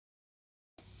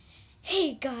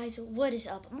Hey guys, what is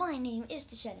up? My name is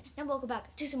The Shed, and welcome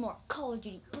back to some more Call of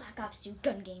Duty Black Ops 2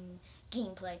 gun game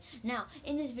gameplay. Now,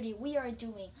 in this video, we are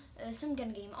doing some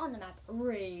gun game on the map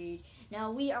Raid.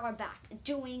 Now, we are back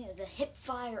doing the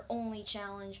Hip-Fire Only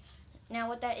challenge. Now,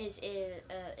 what that is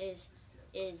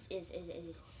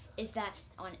that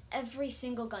on every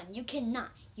single gun you cannot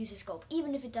use a scope,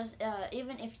 even if it does,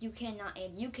 even if you cannot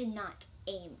aim, you cannot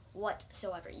aim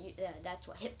whatsoever. That's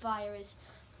what Hip-Fire is.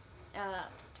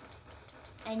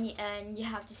 And you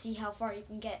have to see how far you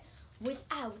can get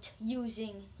without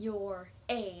using your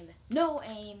aim. No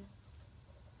aim,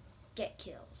 get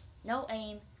kills. No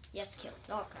aim, yes kills.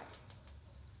 Okay.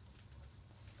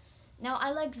 Now I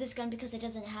like this gun because it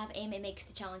doesn't have aim. It makes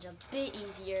the challenge a bit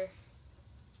easier.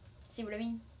 See what I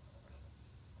mean?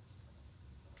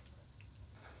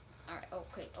 Alright,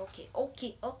 okay.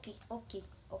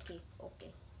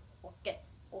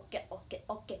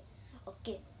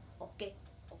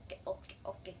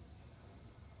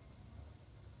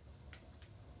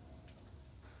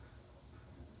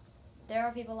 There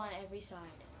are people on every side.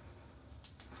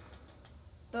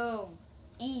 Boom.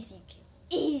 Easy kill.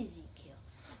 Easy kill.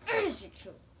 Easy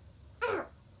kill.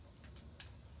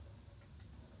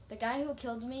 The guy who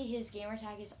killed me, his gamer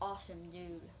tag is awesome,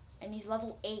 dude. And he's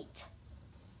level 8.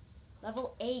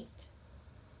 Level 8.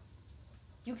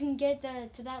 You can get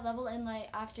to that level in like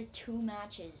after 2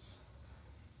 matches.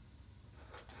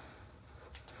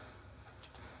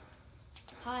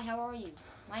 Hi, how are you?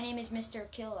 My name is Mr.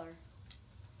 Killer.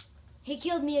 He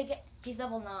killed me again. He's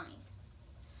level 9.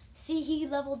 See, he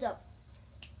leveled up.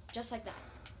 Just like that.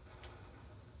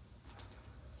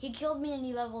 He killed me and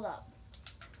he leveled up.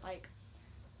 Like,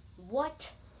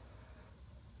 what?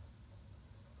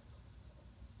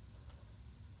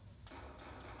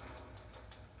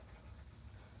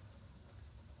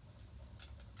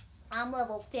 I'm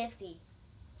level 50.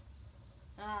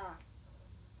 I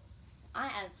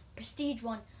am Prestige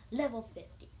 1, level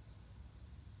 50.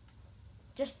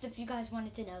 Just if you guys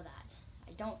wanted to know that.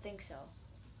 I don't think so.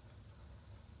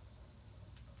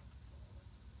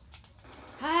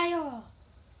 Hiyo!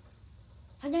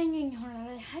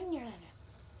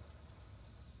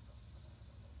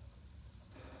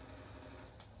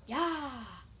 Yeah!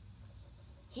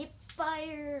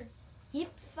 Hip-Fire!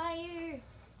 Hip-Fire!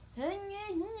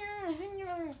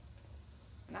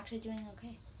 I'm actually doing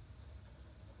okay.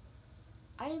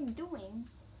 I am doing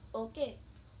okay.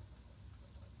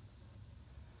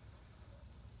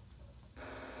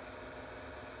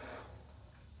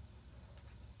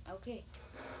 Okay.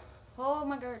 Oh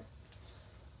my god.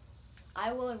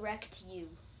 I will erect you.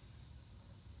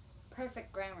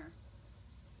 Perfect grammar.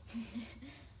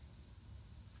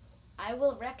 I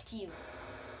will erect you.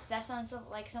 Does that sound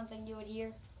like something you would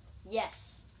hear?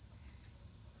 Yes.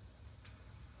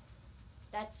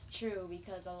 That's true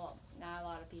because not a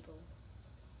lot of people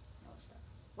know stuff.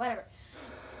 Whatever.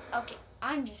 Okay,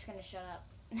 I'm just gonna shut up.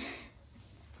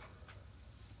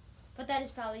 But that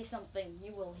is probably something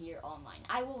you will hear online.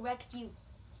 I will wreck you.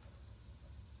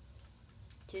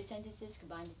 2 sentences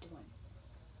combined into 1.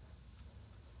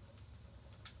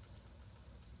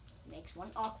 Makes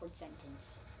 1 awkward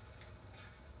sentence.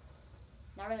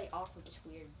 Not really awkward, just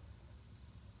weird.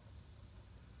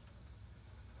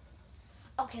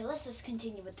 Okay, let's just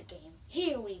continue with the game.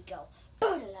 Here we go.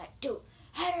 Boodle-a-doo.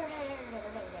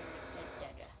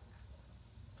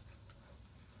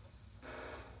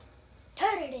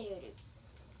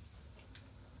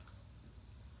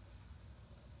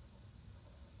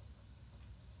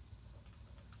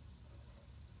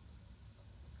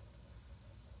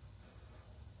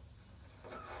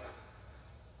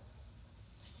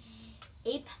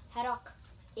 Ape-Haddock.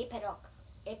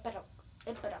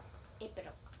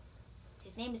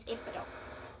 His name is Ape-Haddock.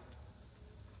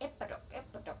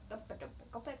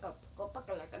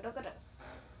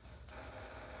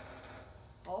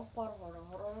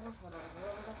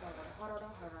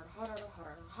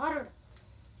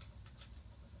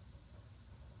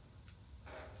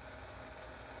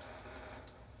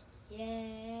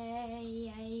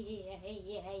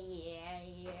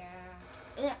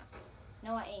 Yeah.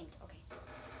 No, I aimed. Okay.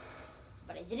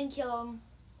 But I didn't kill him.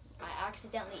 I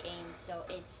accidentally aimed, so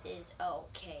it is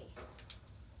okay.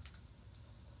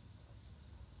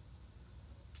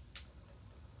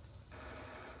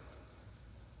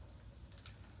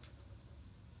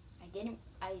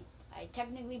 I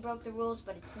technically broke the rules,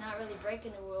 but it's not really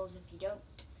breaking the rules if you don't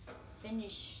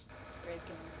finish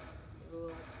breaking the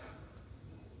rule.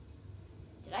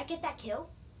 Did I get that kill?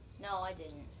 No, I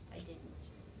didn't.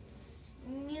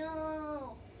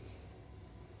 No.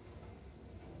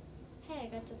 Hey, I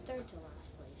got to 3rd to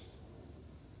last place.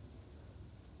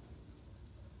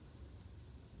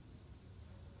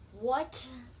 What?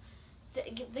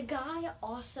 The guy,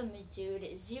 awesome dude,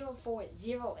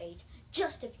 0408,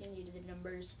 just if you needed the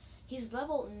numbers. He's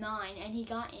level 9 and he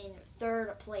got in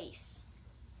 3rd place.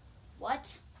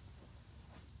 What?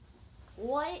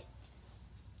 What?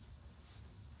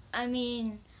 I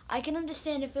mean, I can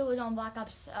understand if it was on Black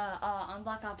Ops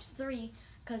 3,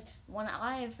 because when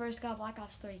I first got Black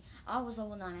Ops 3, I was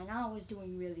level 9 and I was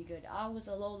doing really good. I was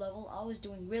a low level, I was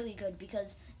doing really good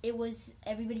because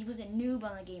everybody was a noob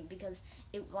on the game because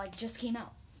it like just came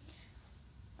out.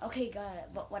 Okay, guys,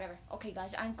 but whatever. Okay,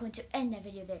 guys, I'm going to end that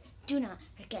video there. Do not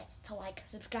forget to like,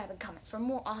 subscribe, and comment for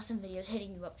more awesome videos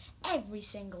hitting you up every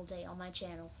single day on my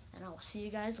channel. And I will see you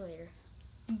guys later.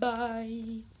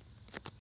 Bye.